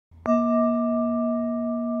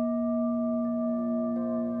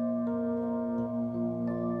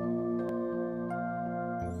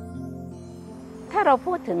าเรา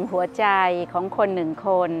พูดถึงหัวใจของคนหนึ่งค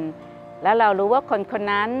นแล้วเรารู้ว่าคนคน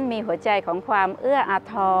นั้นมีหัวใจของความเอื้ออา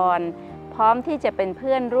ทรพร้อมที่จะเป็นเ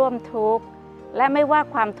พื่อนร่วมทุกข์และไม่ว่า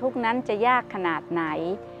ความทุกข์นั้นจะยากขนาดไหน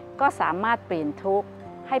ก็สามารถเปลี่ยนทุกข์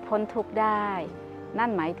ให้พ้นทุกข์ได้นั่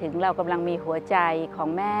นหมายถึงเรากำลังมีหัวใจของ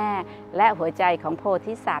แม่และหัวใจของโพ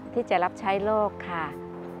ธิสัตว์ที่จะรับใช้โลกค่ะ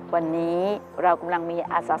วันนี้เรากำลังมี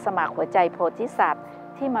อาสาสมัครหัวใจโพธิสัตว์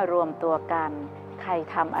ที่มารวมตัวกันใคร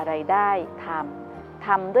ทำอะไรได้ท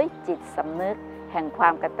ำด้วยจิตสำนึกแห่งควา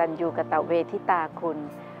มกตัญญูกตเวทิตาคุณ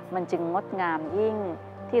มันจึงงดงามยิ่ง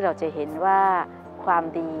ที่เราจะเห็นว่าความ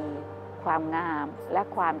ดีความงามและ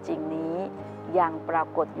ความจริงนี้ยังปรา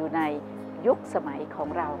กฏอยู่ในยุคสมัยของ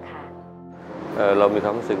เราค่ะเรามีคว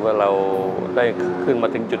ามรู้สึกว่าเราได้ขึ้นมา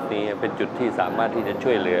ถึงจุดนี้เป็นจุดที่สามารถที่จะ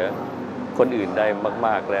ช่วยเหลือคนอื่นได้ม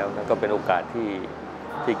ากๆแล้วนะก็เป็นโอกาสที่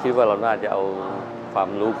คิดว่าเราน่าจะเอาความ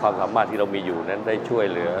รู้ความสามารถที่เรามีอยู่นั้นได้ช่วย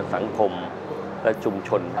เหลือสังคมและชุมช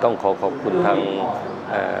นต้องขอบคุณทาง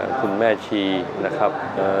คุณแม่ชีนะครับ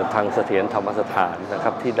ทางเสถียรธรรมสถานนะค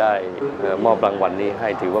รับที่ได้มอบรางวัลนี้ให้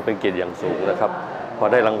ถือว่าเป็นเกียรติอย่างสูงนะครับพอ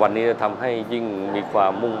ได้รางวัลนี้ทำให้ยิ่งมีควา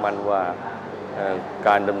มมุ่งมั่นว่าก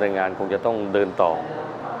ารดำเนินงานคงจะต้องเดินต่อ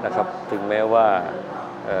นะครับถึงแม้ว่า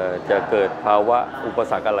จะเกิดภาวะอุป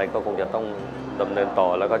สรรคอะไรก็คงจะต้องดำเนินต่อ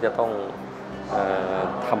แล้วก็จะต้อง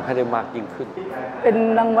ทำให้ได้มากยิ่งขึ้นเป็น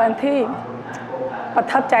รางวัลที่ประ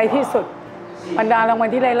ทับใจที่สุดบรรดารางวัล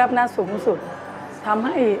ที่ได้รับน่าสูงสุดทำใ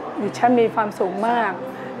ห้ดิฉันมีความสุขมาก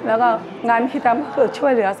แล้วก็งานที่ทำคือช่ว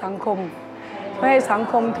ยเหลือสังคมช่วยให้สัง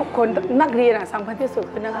คมทุกคนนักเรียนสำคัญที่สุด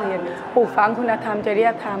คือนักเรียนปลูกฝังคุณธรรมจริย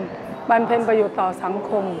ธรรมบรรเพ็ญประโยชน์ต่อสัง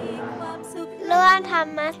คมร่วมธรร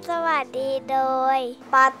มสวัสดีโดย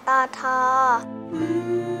ปตท.